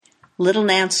Little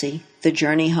Nancy, The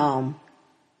Journey Home.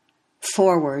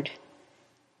 Forward.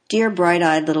 Dear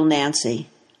bright-eyed little Nancy,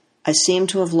 I seem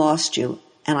to have lost you,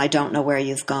 and I don't know where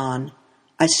you've gone.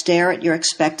 I stare at your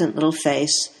expectant little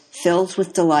face, filled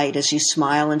with delight as you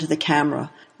smile into the camera,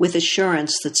 with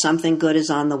assurance that something good is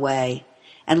on the way,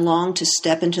 and long to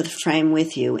step into the frame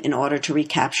with you in order to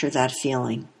recapture that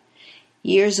feeling.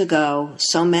 Years ago,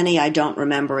 so many I don't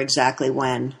remember exactly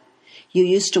when, you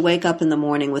used to wake up in the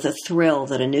morning with a thrill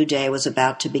that a new day was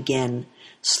about to begin,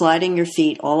 sliding your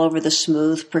feet all over the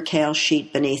smooth percale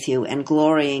sheet beneath you and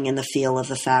glorying in the feel of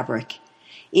the fabric.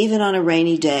 Even on a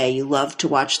rainy day, you loved to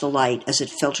watch the light as it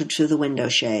filtered through the window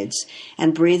shades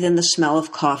and breathe in the smell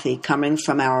of coffee coming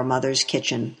from our mother's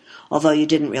kitchen, although you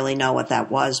didn't really know what that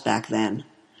was back then.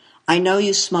 I know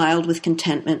you smiled with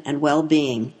contentment and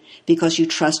well-being because you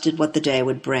trusted what the day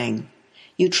would bring.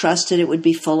 You trusted it would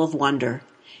be full of wonder.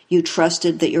 You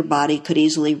trusted that your body could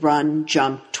easily run,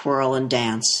 jump, twirl, and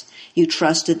dance. You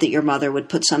trusted that your mother would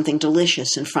put something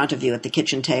delicious in front of you at the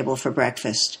kitchen table for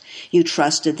breakfast. You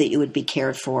trusted that you would be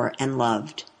cared for and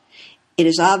loved. It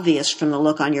is obvious from the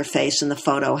look on your face in the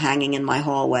photo hanging in my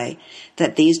hallway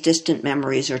that these distant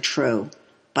memories are true,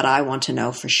 but I want to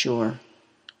know for sure.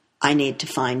 I need to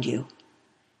find you.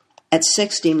 At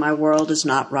 60, my world is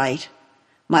not right.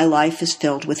 My life is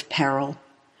filled with peril.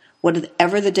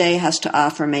 Whatever the day has to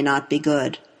offer may not be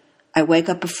good. I wake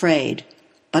up afraid,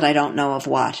 but I don't know of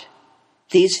what.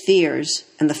 These fears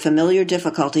and the familiar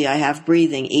difficulty I have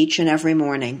breathing each and every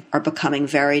morning are becoming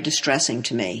very distressing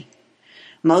to me.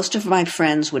 Most of my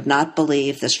friends would not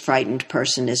believe this frightened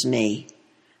person is me.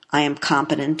 I am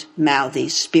competent, mouthy,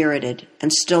 spirited,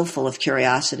 and still full of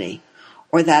curiosity,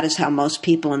 or that is how most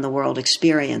people in the world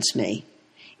experience me.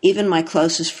 Even my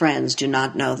closest friends do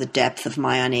not know the depth of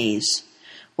my unease.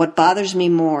 What bothers me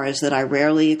more is that I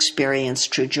rarely experience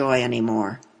true joy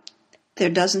anymore. There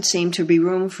doesn't seem to be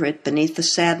room for it beneath the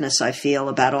sadness I feel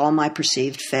about all my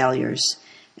perceived failures,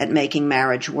 at making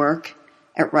marriage work,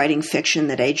 at writing fiction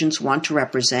that agents want to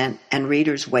represent and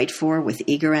readers wait for with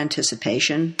eager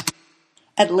anticipation,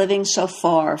 at living so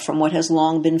far from what has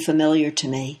long been familiar to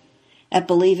me, at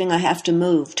believing I have to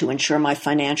move to ensure my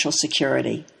financial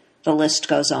security. The list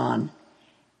goes on.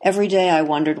 Every day I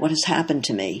wondered what has happened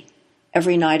to me.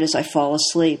 Every night as I fall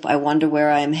asleep, I wonder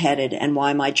where I am headed and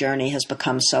why my journey has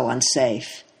become so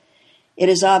unsafe. It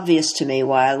is obvious to me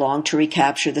why I long to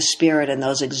recapture the spirit in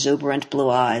those exuberant blue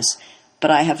eyes,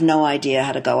 but I have no idea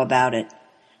how to go about it.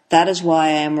 That is why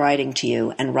I am writing to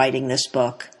you and writing this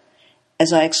book.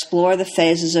 As I explore the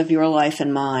phases of your life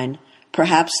and mine,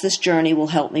 perhaps this journey will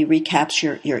help me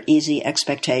recapture your easy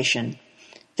expectation.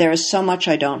 There is so much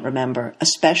I don't remember,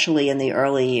 especially in the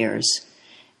early years.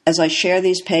 As I share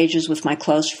these pages with my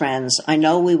close friends, I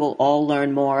know we will all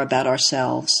learn more about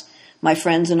ourselves. My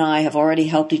friends and I have already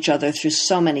helped each other through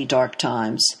so many dark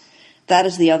times. That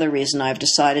is the other reason I have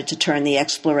decided to turn the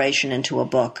exploration into a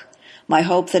book. My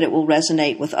hope that it will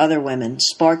resonate with other women,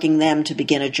 sparking them to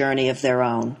begin a journey of their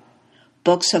own.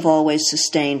 Books have always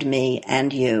sustained me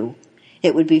and you.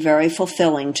 It would be very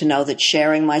fulfilling to know that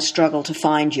sharing my struggle to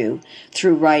find you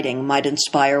through writing might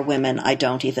inspire women I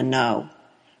don't even know.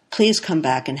 Please come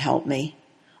back and help me.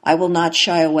 I will not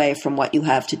shy away from what you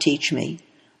have to teach me.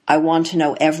 I want to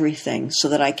know everything so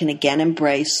that I can again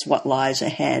embrace what lies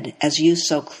ahead, as you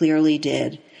so clearly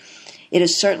did. It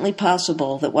is certainly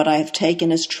possible that what I have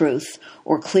taken as truth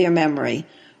or clear memory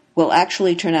will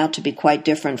actually turn out to be quite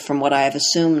different from what I have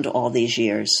assumed all these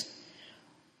years.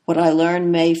 What I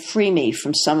learn may free me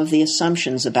from some of the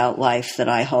assumptions about life that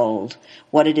I hold,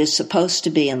 what it is supposed to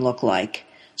be and look like,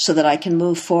 so that I can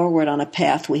move forward on a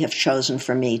path we have chosen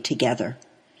for me together.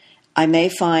 I may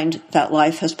find that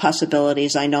life has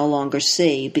possibilities I no longer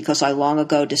see because I long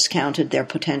ago discounted their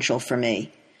potential for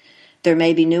me. There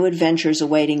may be new adventures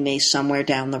awaiting me somewhere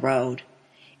down the road.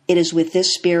 It is with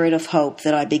this spirit of hope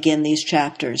that I begin these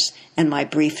chapters and my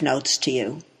brief notes to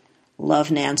you.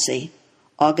 Love, Nancy.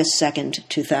 August 2nd,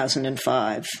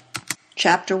 2005.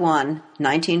 Chapter 1,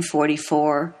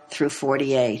 1944 through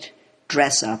 48.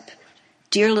 Dress Up.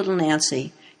 Dear little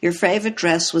Nancy, your favorite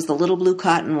dress was the little blue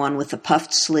cotton one with the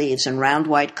puffed sleeves and round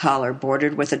white collar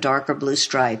bordered with a darker blue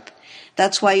stripe.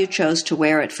 That's why you chose to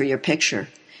wear it for your picture.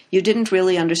 You didn't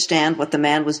really understand what the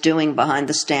man was doing behind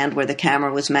the stand where the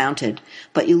camera was mounted,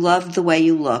 but you loved the way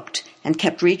you looked and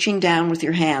kept reaching down with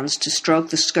your hands to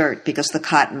stroke the skirt because the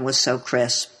cotton was so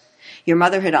crisp. Your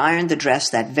mother had ironed the dress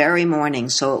that very morning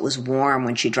so it was warm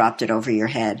when she dropped it over your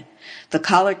head. The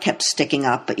collar kept sticking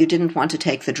up, but you didn't want to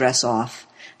take the dress off.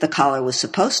 The collar was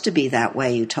supposed to be that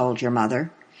way, you told your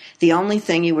mother. The only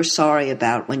thing you were sorry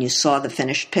about when you saw the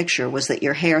finished picture was that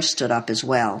your hair stood up as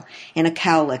well, in a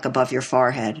cowlick above your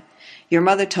forehead. Your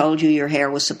mother told you your hair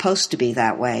was supposed to be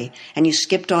that way, and you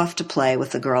skipped off to play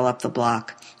with the girl up the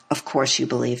block. Of course you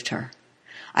believed her.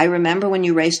 I remember when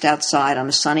you raced outside on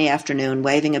a sunny afternoon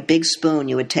waving a big spoon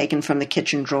you had taken from the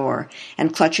kitchen drawer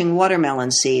and clutching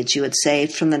watermelon seeds you had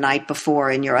saved from the night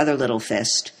before in your other little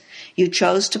fist. You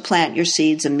chose to plant your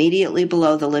seeds immediately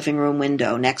below the living room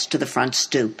window next to the front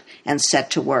stoop and set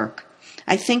to work.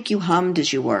 I think you hummed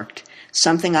as you worked,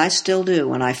 something I still do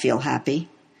when I feel happy.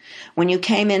 When you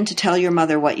came in to tell your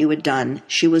mother what you had done,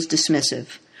 she was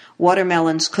dismissive.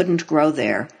 Watermelons couldn't grow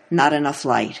there, not enough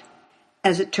light.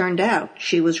 As it turned out,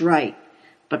 she was right.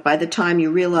 But by the time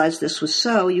you realized this was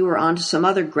so, you were onto some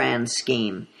other grand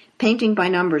scheme, painting by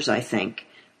numbers, I think,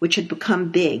 which had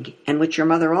become big, and which your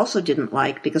mother also didn't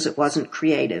like because it wasn't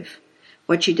creative.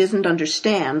 What she didn't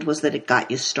understand was that it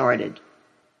got you started.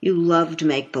 You loved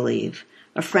make-believe.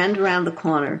 A friend around the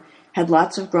corner had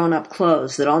lots of grown-up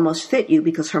clothes that almost fit you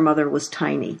because her mother was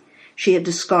tiny. She had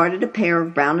discarded a pair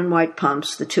of brown and white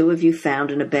pumps the two of you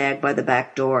found in a bag by the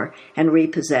back door and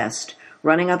repossessed,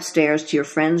 running upstairs to your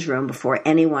friend's room before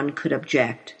anyone could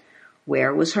object.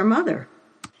 Where was her mother?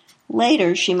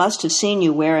 Later, she must have seen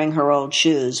you wearing her old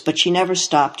shoes, but she never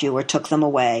stopped you or took them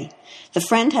away. The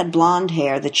friend had blonde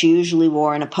hair that she usually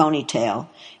wore in a ponytail.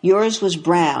 Yours was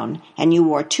brown, and you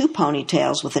wore two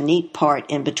ponytails with a neat part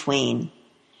in between.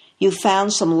 You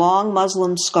found some long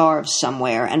muslin scarves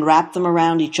somewhere and wrapped them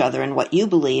around each other in what you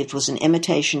believed was an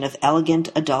imitation of elegant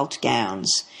adult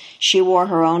gowns. She wore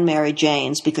her own Mary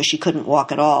Janes because she couldn't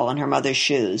walk at all in her mother's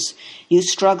shoes. You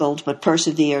struggled but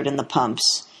persevered in the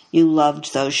pumps. You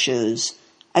loved those shoes.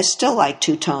 I still like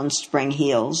two-toned spring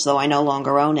heels, though I no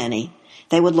longer own any.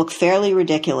 They would look fairly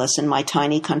ridiculous in my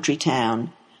tiny country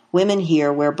town. Women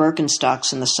here wear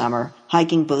Birkenstocks in the summer,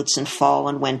 hiking boots in fall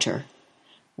and winter.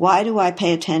 Why do I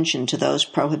pay attention to those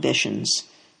prohibitions?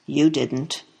 You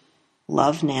didn't.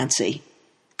 Love, Nancy.